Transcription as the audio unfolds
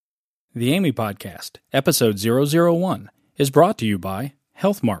The AAMI Podcast, Episode 001, is brought to you by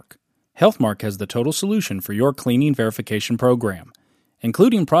Healthmark. Healthmark has the total solution for your cleaning verification program,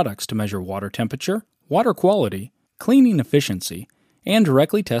 including products to measure water temperature, water quality, cleaning efficiency, and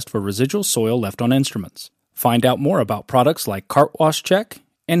directly test for residual soil left on instruments. Find out more about products like Cart Wash Check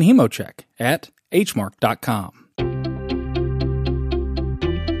and HemoCheck at hmark.com.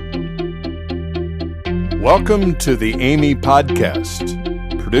 Welcome to the AAMI Podcast,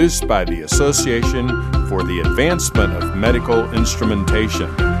 produced by the Association for the Advancement of Medical Instrumentation,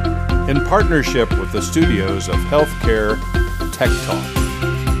 in partnership with the studios of Healthcare Tech Talk.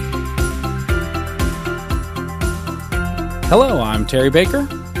 Hello, I'm Terry Baker.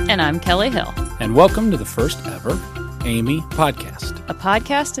 And I'm Kelly Hill. And welcome to the first ever AAMI Podcast. A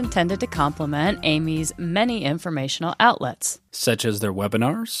podcast intended to complement AAMI's many informational outlets, such as their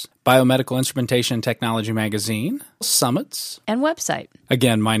webinars, Biomedical Instrumentation Technology Magazine, summits, and website.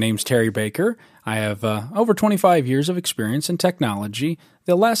 Again, my name's Terry Baker. I have over 25 years of experience in technology,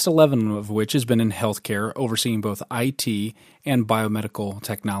 the last 11 of which has been in healthcare, overseeing both IT and biomedical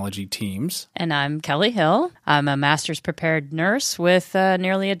technology teams. And I'm Kelly Hill. I'm a master's prepared nurse with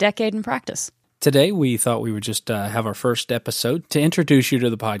nearly a decade in practice. Today, we thought we would just have our first episode to introduce you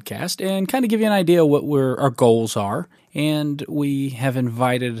to the podcast and kind of give you an idea what our goals are. And we have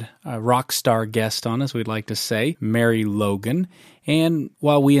invited a rock star guest on, as we'd like to say, Mary Logan. And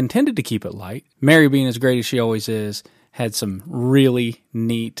while we intended to keep it light, Mary, being as great as she always is, had some really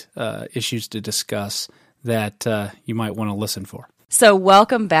neat issues to discuss that you might want to listen for. So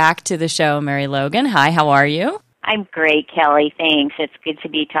welcome back to the show, Mary Logan. Hi, how are you? I'm great, Kelly. Thanks. It's good to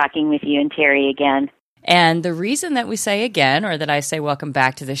be talking with you and Terry again. And the reason that we say again, or that I say welcome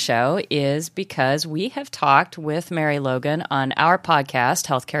back to the show, is because we have talked with Mary Logan on our podcast,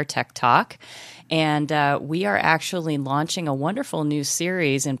 Healthcare Tech Talk, and we are actually launching a wonderful new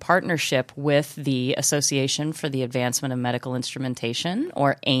series in partnership with the Association for the Advancement of Medical Instrumentation,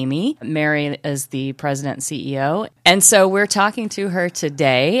 or AAMI. Mary is the president and CEO. And so we're talking to her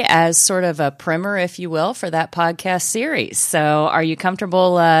today as sort of a primer, if you will, for that podcast series. So are you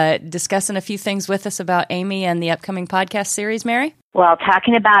comfortable discussing a few things with us about AAMI and the upcoming podcast series, Mary? Well,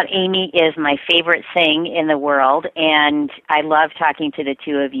 talking about AAMI is my favorite thing in the world, and I love talking to the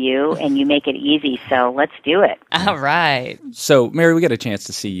two of you, and you make it easy, so let's do it. All right. So, Mary, we got a chance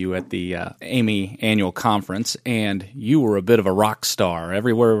to see you at the AAMI annual conference, and you were a bit of a rock star.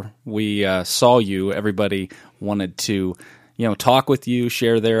 Everywhere we saw you, everybody wanted to talk with you,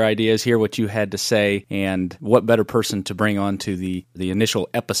 share their ideas, hear what you had to say, and what better person to bring on to the initial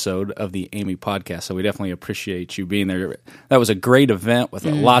episode of the AAMI podcast. So we definitely appreciate you being there. That was a great event with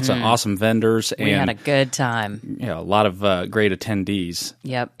lots of awesome vendors. We had a good time. A lot of great attendees.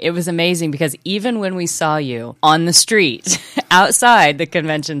 Yep. It was amazing because even when we saw you on the street outside the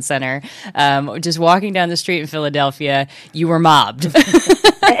convention center, just walking down the street in Philadelphia, you were mobbed.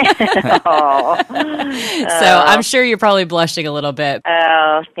 So I'm sure you're probably blushing a little bit.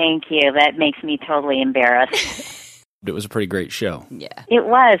 Oh, thank you. That makes me totally embarrassed. It was a pretty great show. Yeah. It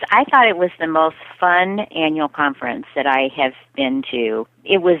was. I thought it was the most fun annual conference that I have been to.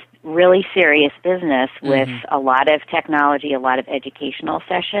 It was really serious business with a lot of technology, a lot of educational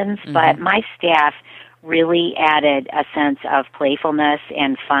sessions, but my staff really added a sense of playfulness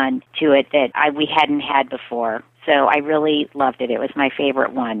and fun to it that we hadn't had before. So I really loved it. It was my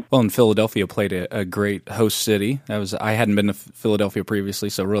favorite one. Well, and Philadelphia played a great host city. I hadn't been to Philadelphia previously,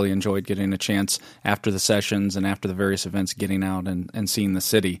 so really enjoyed getting a chance after the sessions and after the various events, getting out and seeing the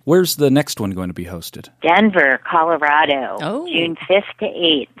city. Where's the next one going to be hosted? Denver, Colorado, June 5th to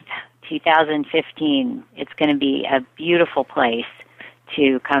 8th, 2015. It's going to be a beautiful place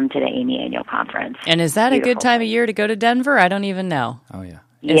to come to the AAMI annual conference. And is that a good time of year to go to Denver? I don't even know. Oh, yeah.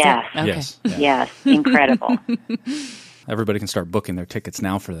 Yes. Okay. Yes. Yeah. Yes. Incredible. Everybody can start booking their tickets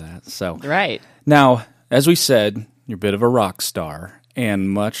now for that. So right. Now, as we said, you're a bit of a rock star.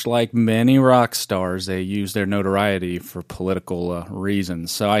 And much like many rock stars, they use their notoriety for political reasons.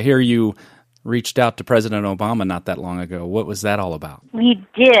 So I hear you reached out to President Obama not that long ago. What was that all about? We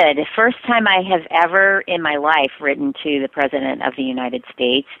did. The first time I have ever in my life written to the President of the United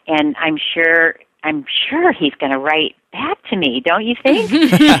States. And I'm sure he's going to write back to me, don't you think?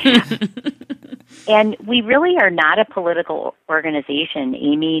 And we really are not a political organization.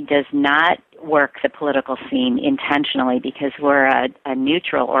 AAMI does not work the political scene intentionally because we're a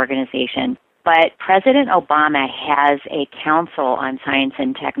neutral organization. But President Obama has a Council on Science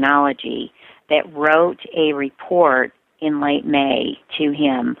and Technology that wrote a report in late May to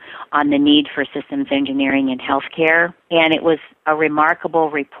him on the need for systems engineering in healthcare. And it was a remarkable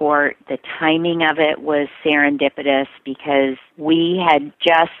report. The timing of it was serendipitous because we had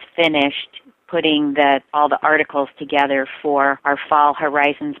just finished putting all the articles together for our Fall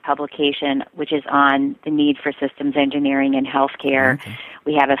Horizons publication, which is on the need for systems engineering in healthcare. Okay.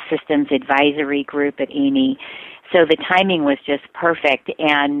 We have a systems advisory group at AAMI. So the timing was just perfect,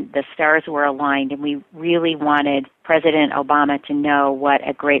 and the stars were aligned, and we really wanted President Obama to know what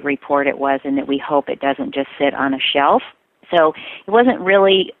a great report it was and that we hope it doesn't just sit on a shelf. So it wasn't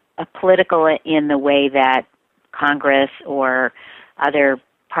really political in the way that Congress or other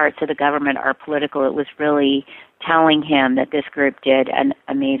parts of the government are political. It was really telling him that this group did an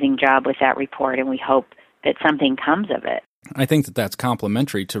amazing job with that report, and we hope that something comes of it. I think that that's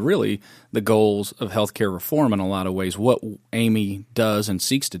complementary to really the goals of healthcare reform in a lot of ways, what AAMI does and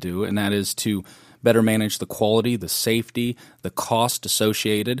seeks to do, and that is to better manage the quality, the safety, the cost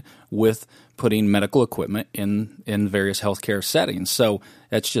associated with putting medical equipment in various healthcare settings. So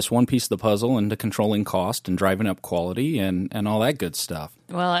that's just one piece of the puzzle into controlling cost and driving up quality and all that good stuff.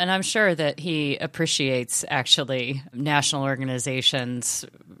 Well, and I'm sure that he appreciates actually national organizations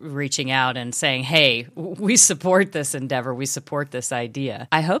reaching out and saying, hey, we support this endeavor, we support this idea.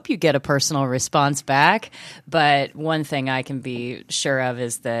 I hope you get a personal response back, but one thing I can be sure of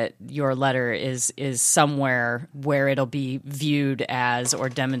is that your letter is somewhere where it'll be viewed as or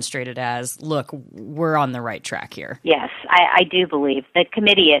demonstrated as, look, we're on the right track here. Yes, I do believe. The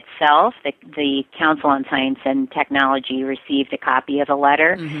committee itself, the Council on Science and Technology, received a copy of the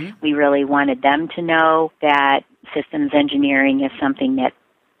letter. Mm-hmm. We really wanted them to know that systems engineering is something that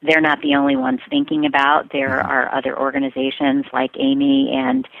they're not the only ones thinking about. There are other organizations like AAMI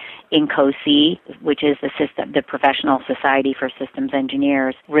and INCOSI, which is the Professional Society for Systems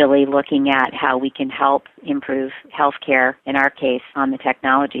Engineers, really looking at how we can help improve healthcare, in our case, on the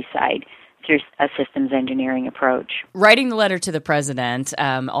technology side, through a systems engineering approach. Writing the letter to the president,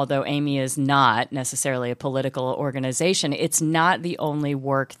 although AAMI is not necessarily a political organization, it's not the only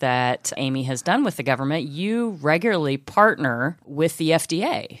work that AAMI has done with the government. You regularly partner with the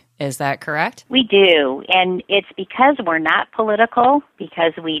FDA. Is that correct? We do, and it's because we're not political,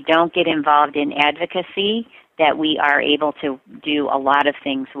 because we don't get involved in advocacy, that we are able to do a lot of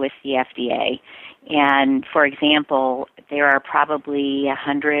things with the FDA. And, for example, there are probably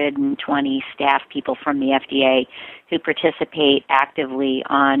 120 staff people from the FDA who participate actively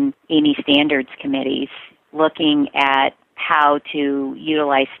on AAMI standards committees, looking at how to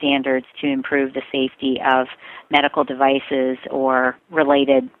utilize standards to improve the safety of medical devices or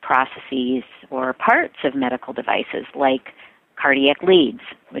related processes or parts of medical devices, like cardiac leads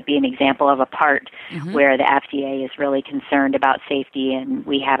would be an example of a part where the FDA is really concerned about safety, and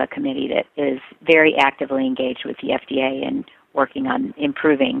we have a committee that is very actively engaged with the FDA and working on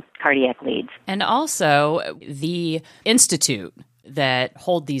improving cardiac leads. And also the institute that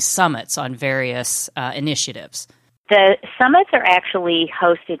hold these summits on various initiatives. The summits are actually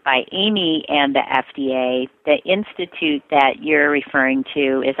hosted by AAMI and the FDA. The institute that you're referring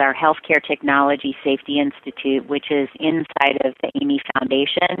to is our Healthcare Technology Safety Institute, which is inside of the AAMI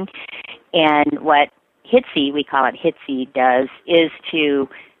Foundation. And what HTSI, we call it HTSI, does is to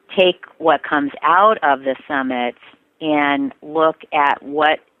take what comes out of the summits and look at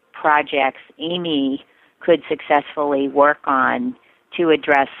what projects AAMI could successfully work on to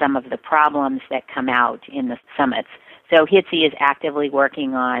address some of the problems that come out in the summits. So HTSI is actively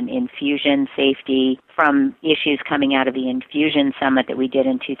working on infusion safety from issues coming out of the infusion summit that we did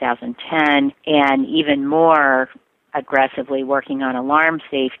in 2010, and even more aggressively working on alarm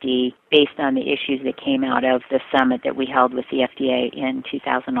safety based on the issues that came out of the summit that we held with the FDA in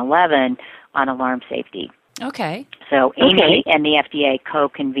 2011 on alarm safety. Okay. So AAMI and the FDA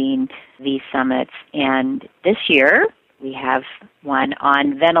co-convene these summits, and this year we have one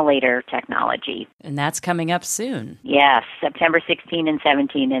on ventilator technology. And that's coming up soon. Yes, September 16 and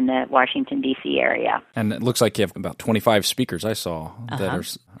 17 in the Washington, D.C. area. And it looks like you have about 25 speakers I saw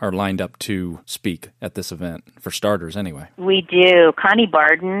that are lined up to speak at this event, for starters anyway. We do. Connie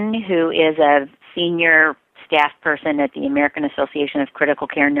Barden, who is a senior staff person at the American Association of Critical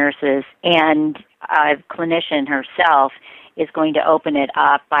Care Nurses and a clinician herself, is going to open it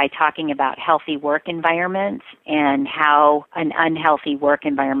up by talking about healthy work environments and how an unhealthy work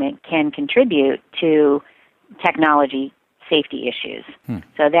environment can contribute to technology safety issues.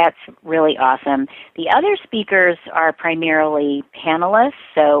 So that's really awesome. The other speakers are primarily panelists,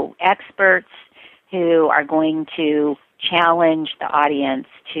 so experts who are going to challenge the audience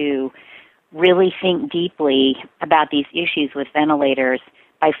to really think deeply about these issues with ventilators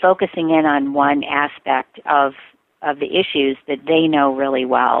by focusing in on one aspect of of the issues that they know really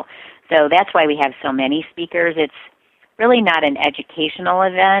well. So that's why we have so many speakers. It's really not an educational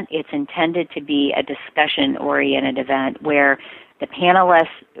event. It's intended to be a discussion-oriented event where the panelists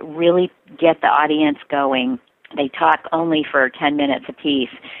really get the audience going. They talk only for 10 minutes apiece.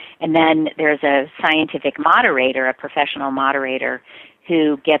 And then there's a scientific moderator, a professional moderator,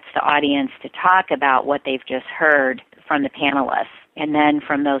 who gets the audience to talk about what they've just heard from the panelists. And then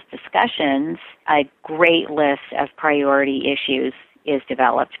from those discussions, a great list of priority issues is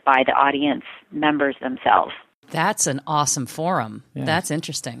developed by the audience members themselves. That's an awesome forum. Yeah. That's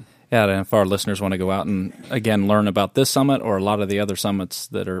interesting. Yeah, and if our listeners want to go out and, again, learn about this summit or a lot of the other summits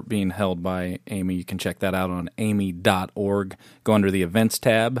that are being held by AAMI, you can check that out on AAMI.org. Go under the events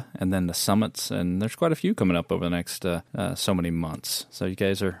tab and then the summits, and there's quite a few coming up over the next so many months. So you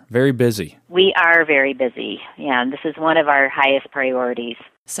guys are very busy. We are very busy, yeah, and this is one of our highest priorities.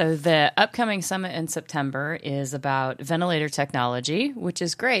 So the upcoming summit in September is about ventilator technology, which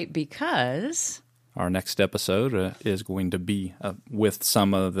is great because... Our next episode is going to be with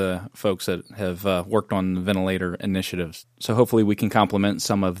some of the folks that have worked on the ventilator initiatives. So hopefully we can complement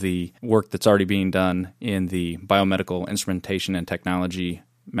some of the work that's already being done in the Biomedical Instrumentation and Technology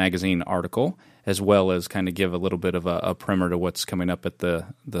magazine article, as well as kind of give a little bit of a primer to what's coming up at the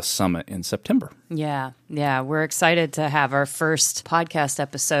summit in September. Yeah. We're excited to have our first podcast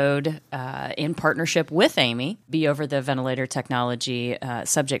episode in partnership with AAMI be over the ventilator technology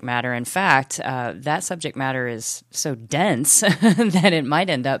subject matter. In fact, that subject matter is so dense that it might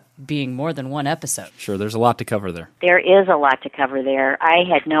end up being more than one episode. Sure, there's a lot to cover there. There is a lot to cover there. I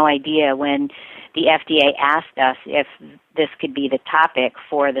had no idea when the FDA asked us if this could be the topic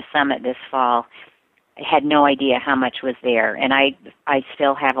for the summit this fall. I had no idea how much was there, and I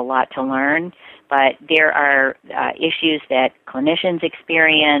still have a lot to learn, but there are issues that clinicians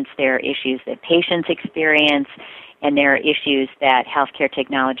experience, there are issues that patients experience, and there are issues that healthcare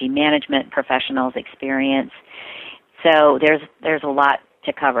technology management professionals experience. So there's a lot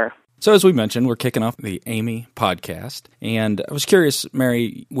to cover. So as we mentioned, we're kicking off the AAMI podcast, and I was curious,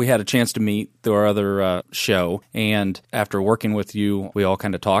 Mary, we had a chance to meet through our other show, and after working with you, we all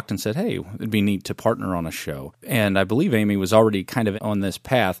kind of talked and said, hey, it'd be neat to partner on a show. And I believe AAMI was already kind of on this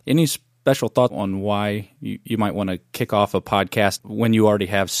path. Any special thought on why you might want to kick off a podcast when you already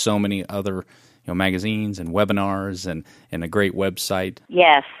have so many other magazines and webinars and a great website?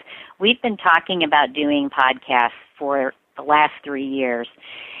 Yes, we've been talking about doing podcasts for the last 3 years.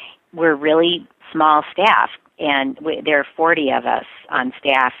 We're really small staff, and there are 40 of us on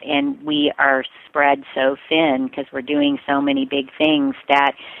staff, and we are spread so thin because we're doing so many big things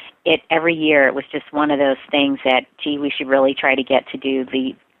that every year it was just one of those things that, gee, we should really try to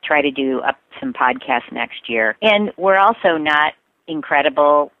do some podcasts next year. And we're also not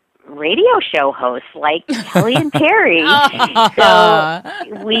incredible radio show hosts like Kelly and Terry. So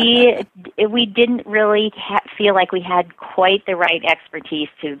we didn't really feel like we had quite the right expertise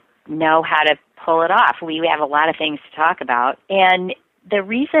to know how to pull it off. We have a lot of things to talk about. And the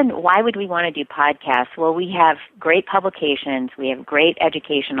reason, why would we want to do podcasts? Well, we have great publications. We have great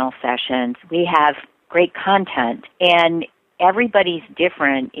educational sessions. We have great content. And everybody's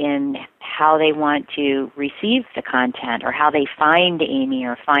different in how they want to receive the content or how they find AAMI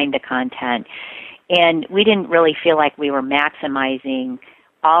or find the content. And we didn't really feel like we were maximizing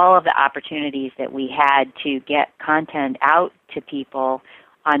all of the opportunities that we had to get content out to people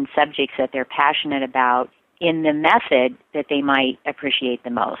on subjects that they're passionate about in the method that they might appreciate the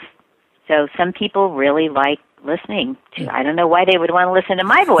most. So some people really like listening to, I don't know why they would want to listen to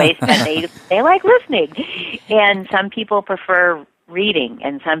my voice, but they like listening. And some people prefer reading,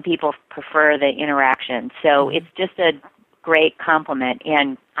 and some people prefer the interaction. So it's just a great compliment.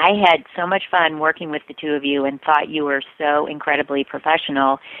 And I had so much fun working with the two of you and thought you were so incredibly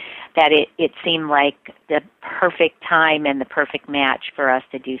professional that it seemed like the perfect time and the perfect match for us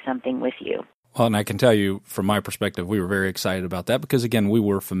to do something with you. Well, and I can tell you from my perspective, we were very excited about that because, again, we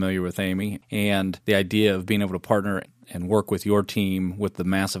were familiar with AAMI, and the idea of being able to partner and work with your team with the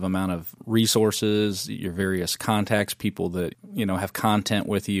massive amount of resources, your various contacts, people that, have content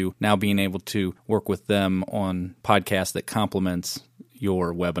with you, now being able to work with them on podcasts that complements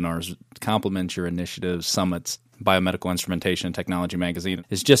your webinars, complements your initiatives, summits, Biomedical Instrumentation and Technology magazine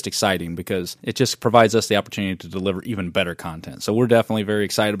is just exciting because it just provides us the opportunity to deliver even better content. So we're definitely very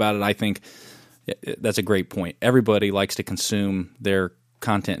excited about it. I think that's a great point. Everybody likes to consume their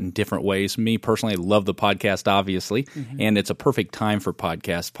content in different ways. Me personally, I love the podcast, obviously, and it's a perfect time for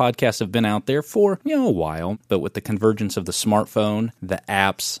podcasts. Podcasts have been out there for a while, but with the convergence of the smartphone, the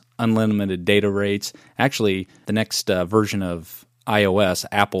apps, unlimited data rates, actually the next version of iOS,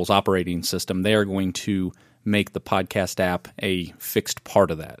 Apple's operating system, they are going to make the podcast app a fixed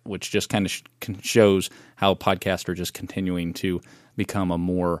part of that, which just kind of shows how podcasts are just continuing to become a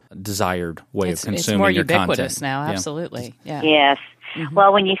more desired way of consuming your content. It's more ubiquitous now, absolutely. Yeah. Yes. Mm-hmm.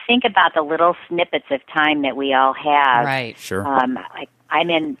 Well, when you think about the little snippets of time that we all have, right? Sure. I'm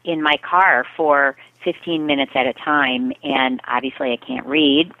in my car for 15 minutes at a time, and obviously I can't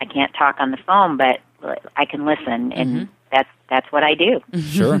read, I can't talk on the phone, but I can listen, and that's what I do.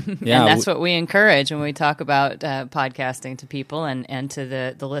 Sure. Yeah. And that's what we encourage when we talk about podcasting to people and to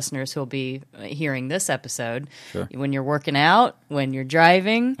the listeners who will be hearing this episode. Sure. When you're working out, when you're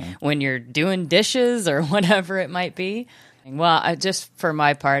driving, when you're doing dishes or whatever it might be. Well, just for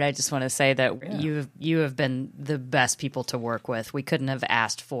my part, I just want to say that you have been the best people to work with. We couldn't have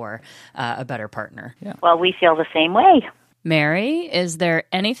asked for a better partner. Yeah. Well, we feel the same way. Mary, is there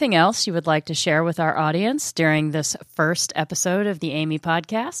anything else you would like to share with our audience during this first episode of the AAMI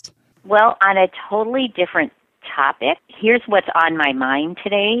podcast? Well, on a totally different topic, here's what's on my mind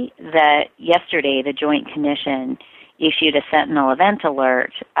today. Yesterday, the Joint Commission issued a Sentinel event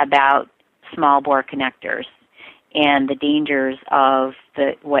alert about small bore connectors and the dangers of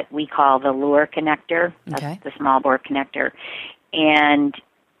what we call the lure connector, the small bore connector. And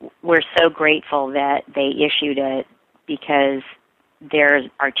we're so grateful that they issued it, because there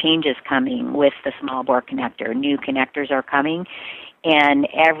are changes coming with the small bore connector. New connectors are coming, and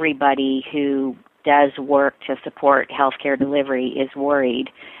everybody who does work to support healthcare delivery is worried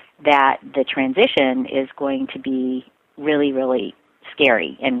that the transition is going to be really, really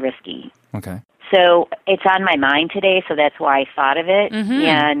scary and risky. Okay. So it's on my mind today, so that's why I thought of it. Mm-hmm.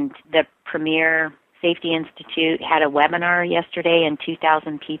 And the Premier Safety Institute had a webinar yesterday, and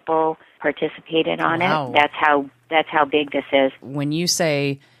 2,000 people participated on it. That's how big this is. When you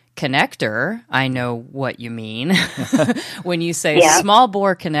say connector, I know what you mean. When you say small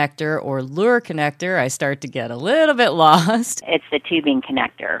bore connector or lure connector, I start to get a little bit lost. It's the tubing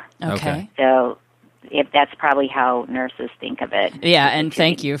connector. Okay. So that's probably how nurses think of it. Yeah, and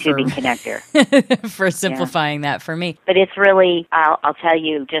thank you for connector. for simplifying that for me. But it's really, I'll tell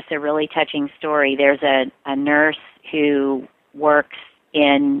you, just a really touching story. There's a nurse who works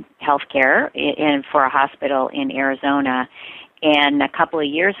in healthcare for a hospital in Arizona, and a couple of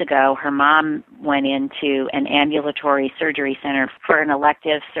years ago, her mom went into an ambulatory surgery center for an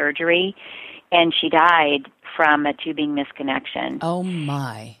elective surgery, and she died from a tubing misconnection. Oh,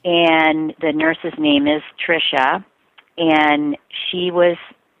 my. And the nurse's name is Tricia, and she was,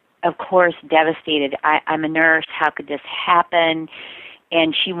 of course, devastated. I'm a nurse. How could this happen?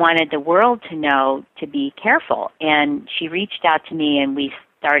 And she wanted the world to know to be careful. And she reached out to me, and we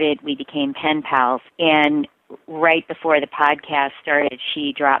became pen pals. And right before the podcast started,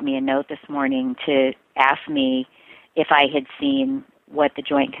 she dropped me a note this morning to ask me if I had seen what the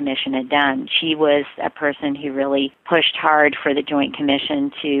Joint Commission had done. She was a person who really pushed hard for the Joint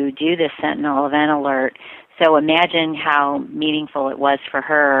Commission to do this Sentinel event alert. So imagine how meaningful it was for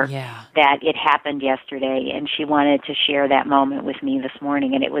her that it happened yesterday, and she wanted to share that moment with me this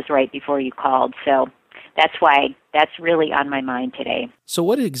morning, and it was right before you called. So that's why that's really on my mind today. So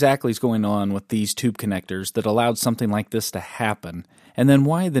what exactly is going on with these tube connectors that allowed something like this to happen? And then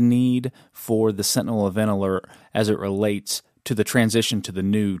why the need for the Sentinel event alert as it relates to the transition to the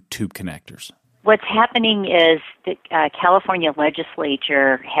new tube connectors? What's happening is the California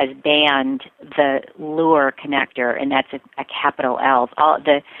legislature has banned the lure connector, and that's a capital L.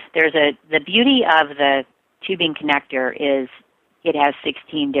 The beauty of the tubing connector is it has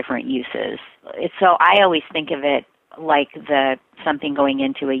 16 different uses. So I always think of it like something going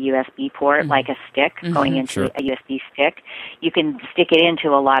into a USB port, like a stick going into a USB stick. You can stick it into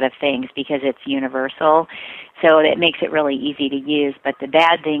a lot of things because it's universal. So it makes it really easy to use. But the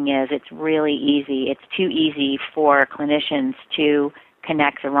bad thing is it's really easy. It's too easy for clinicians to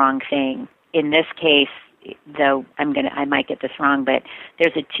connect the wrong thing. In this case, though I might get this wrong, but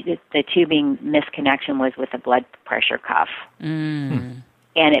the tubing misconnection was with a blood pressure cuff. And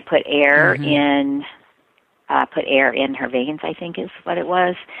it put air in her veins, I think is what it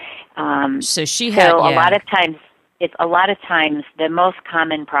was. So she had a lot of times the most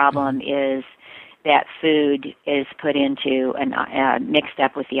common problem is that food is put into mixed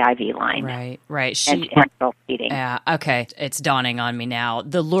up with the IV line. Right. And enteral feeding. Yeah, okay. It's dawning on me now.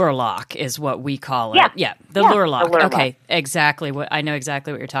 The lure lock is what we call it. The lure lock. The lure okay, lock. Exactly. I know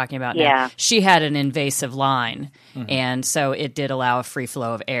exactly what you're talking about now. She had an invasive line, and so it did allow a free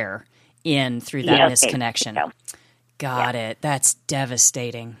flow of air in through that misconnection. So. Got it. That's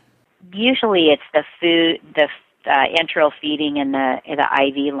devastating. Usually it's the food, the enteral feeding and the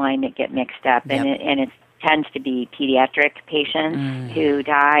IV line that get mixed up, and it tends to be pediatric patients who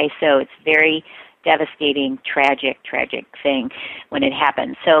die. So it's very, devastating, tragic thing when it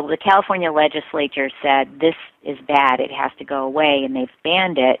happened. So the California legislature said this is bad, it has to go away, and they've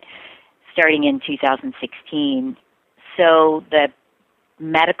banned it starting in 2016. So the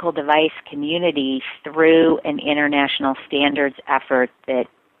medical device community, through an international standards effort that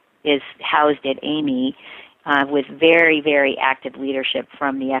is housed at AAMI, with very, very active leadership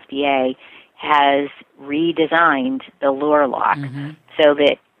from the FDA, has redesigned the lure lock so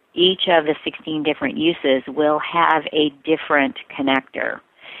that each of the 16 different uses will have a different connector.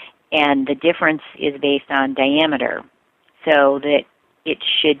 And the difference is based on diameter, so that it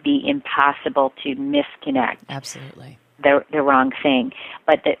should be impossible to misconnect. Absolutely. The wrong thing.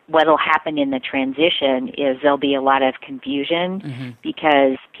 But what will happen in the transition is there'll be a lot of confusion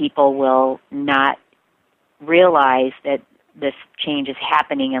because people will not realize that this change is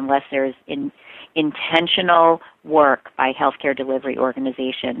happening unless there's intentional work by healthcare delivery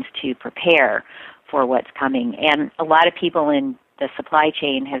organizations to prepare for what's coming. And a lot of people in the supply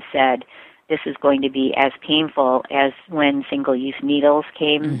chain have said this is going to be as painful as when single-use needles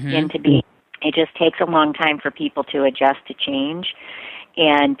came into being. It just takes a long time for people to adjust to change,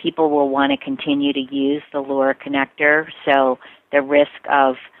 and people will want to continue to use the lure connector, so the risk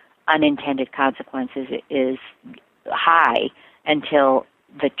of unintended consequences is high until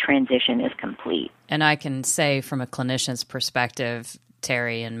the transition is complete. And I can say from a clinician's perspective,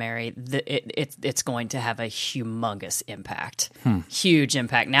 Terry and Mary, it's going to have a humongous impact, huge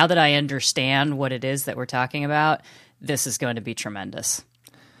impact. Now that I understand what it is that we're talking about, this is going to be tremendous.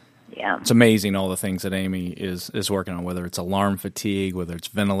 Yeah. It's amazing all the things that AAMI is working on, whether it's alarm fatigue, whether it's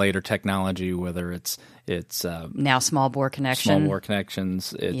ventilator technology, whether it's now small bore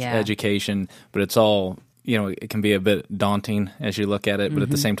connections, it's education, but it's all, it can be a bit daunting as you look at it, but at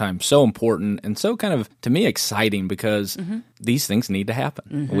the same time, so important and so kind of, to me, exciting because these things need to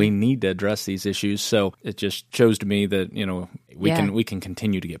happen. We need to address these issues. So it just shows to me that, we can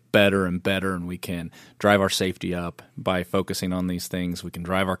continue to get better and better, and we can drive our safety up by focusing on these things. We can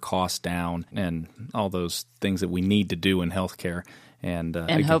drive our costs down and all those things that we need to do in healthcare. And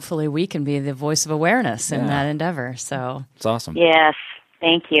hopefully we can be the voice of awareness in that endeavor. So it's awesome. Yes.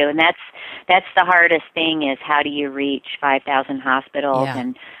 Thank you. And that's the hardest thing, is how do you reach 5,000 hospitals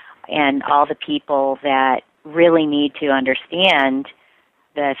and all the people that really need to understand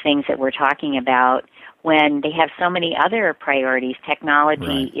the things that we're talking about when they have so many other priorities.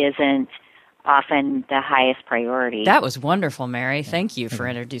 Technology isn't often the highest priority. That was wonderful, Mary. Thank you for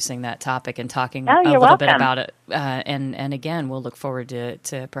introducing that topic and talking a you're little bit welcome. about it. And again, we'll look forward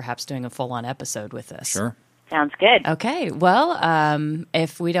to perhaps doing a full-on episode with this. Sure. Sounds good. Okay. Well,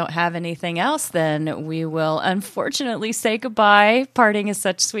 if we don't have anything else, then we will unfortunately say goodbye. Parting is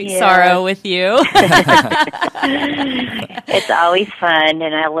such sweet sorrow with you. It's always fun,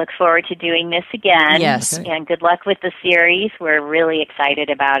 and I look forward to doing this again. Yes. Okay. And good luck with the series. We're really excited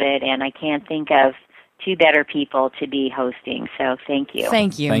about it, and I can't think of two better people to be hosting. So thank you.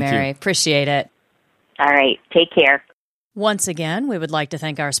 Thank you, Mary. Appreciate it. All right. Take care. Once again, we would like to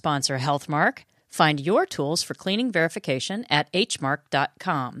thank our sponsor, HealthMark. Find your tools for cleaning verification at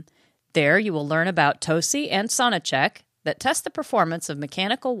hmark.com. There you will learn about TOSI and SonaCheck that test the performance of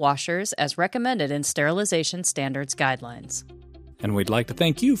mechanical washers as recommended in sterilization standards guidelines. And we'd like to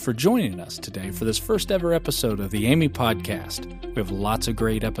thank you for joining us today for this first ever episode of the AAMI Podcast. We have lots of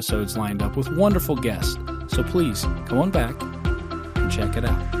great episodes lined up with wonderful guests, so please come on back and check it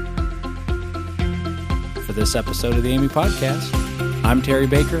out. For this episode of the AAMI Podcast, I'm Terry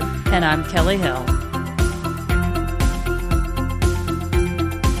Baker. And I'm Kelly Hill.